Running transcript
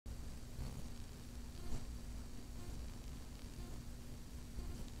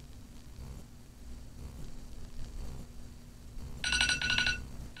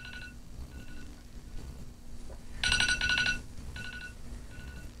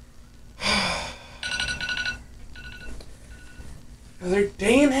Another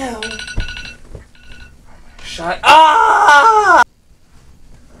day in hell. Shut up! Oh,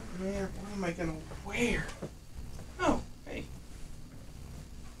 man, what am I gonna wear? Oh, hey.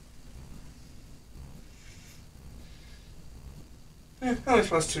 Only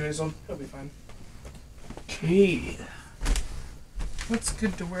plus 2 days old. He'll be fine. Okay. What's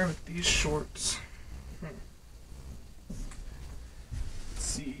good to wear with these shorts? Let's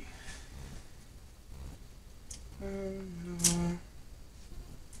see.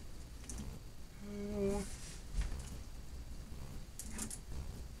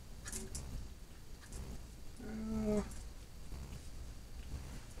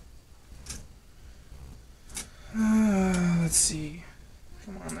 Let's see.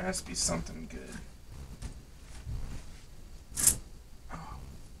 Come on, there has to be something good. Oh,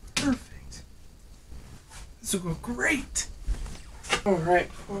 perfect. This will go great. Alright,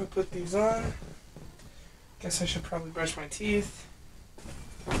 before I put these on, guess I should probably brush my teeth.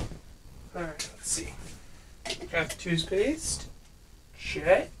 Alright, let's see. Got the toothpaste.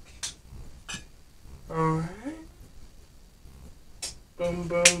 Check. Alright. Boom,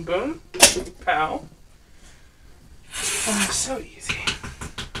 boom, boom. Pow. Oh, so easy.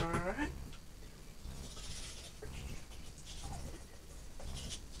 Alright.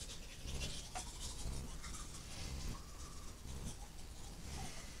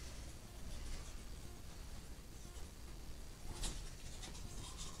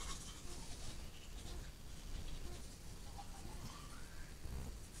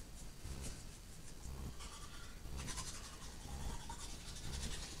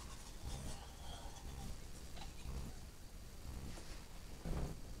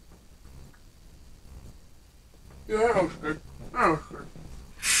 Yeah, that was good. That was good.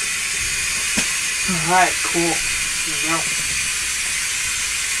 Alright, cool. Here we go.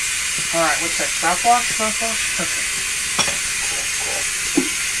 Alright, what's that? Mouthwash? Mouthwash? Okay. Cool.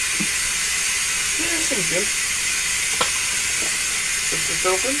 Yeah, that seems good. Flip this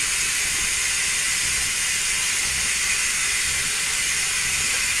open.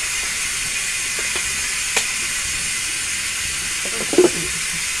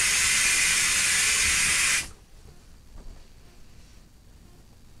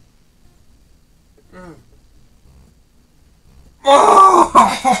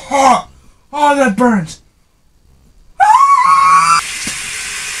 Oh, oh, that burns.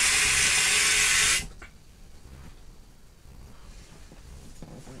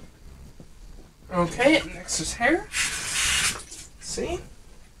 Okay, next is hair. See?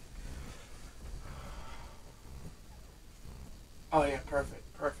 Oh yeah, perfect.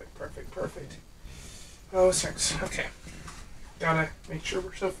 Oh, 6. Okay. Gotta make sure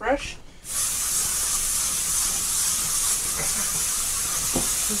we're so fresh.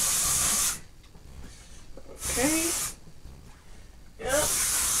 Okay. Yeah.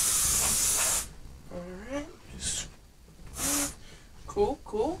 Alright. Just cool.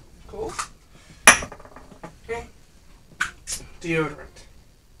 Okay. Deodorant.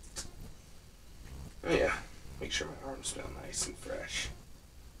 Oh yeah. Make sure my arms smell nice and fresh.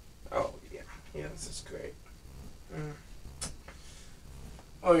 Oh yeah. Yeah, this is great.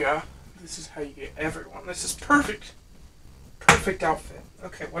 Oh yeah. This is how you get everyone. This is perfect. Perfect outfit.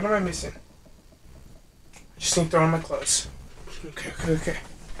 Okay, what am I missing? Just need to throw on my clothes. Okay.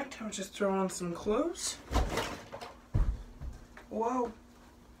 I'll just throw on some clothes. Whoa.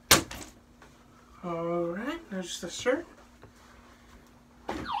 Alright, now just a shirt.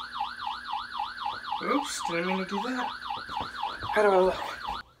 Oops, didn't mean to do that. How do I look?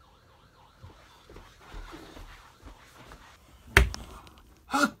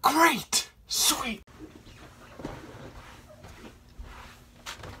 Oh, great! Sweet!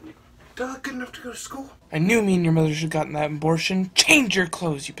 Do I look good enough to go to school? I knew me and your mother should have gotten that abortion. Change your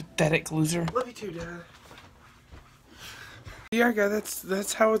clothes, you pathetic loser. Love you too, Dad. Yeah, guys,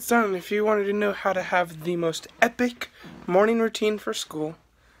 that's how it's done. If you wanted to know how to have the most epic morning routine for school,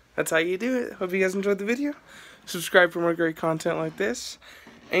 that's how you do it. Hope you guys enjoyed the video. Subscribe for more great content like this.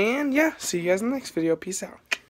 And yeah, see you guys in the next video. Peace out.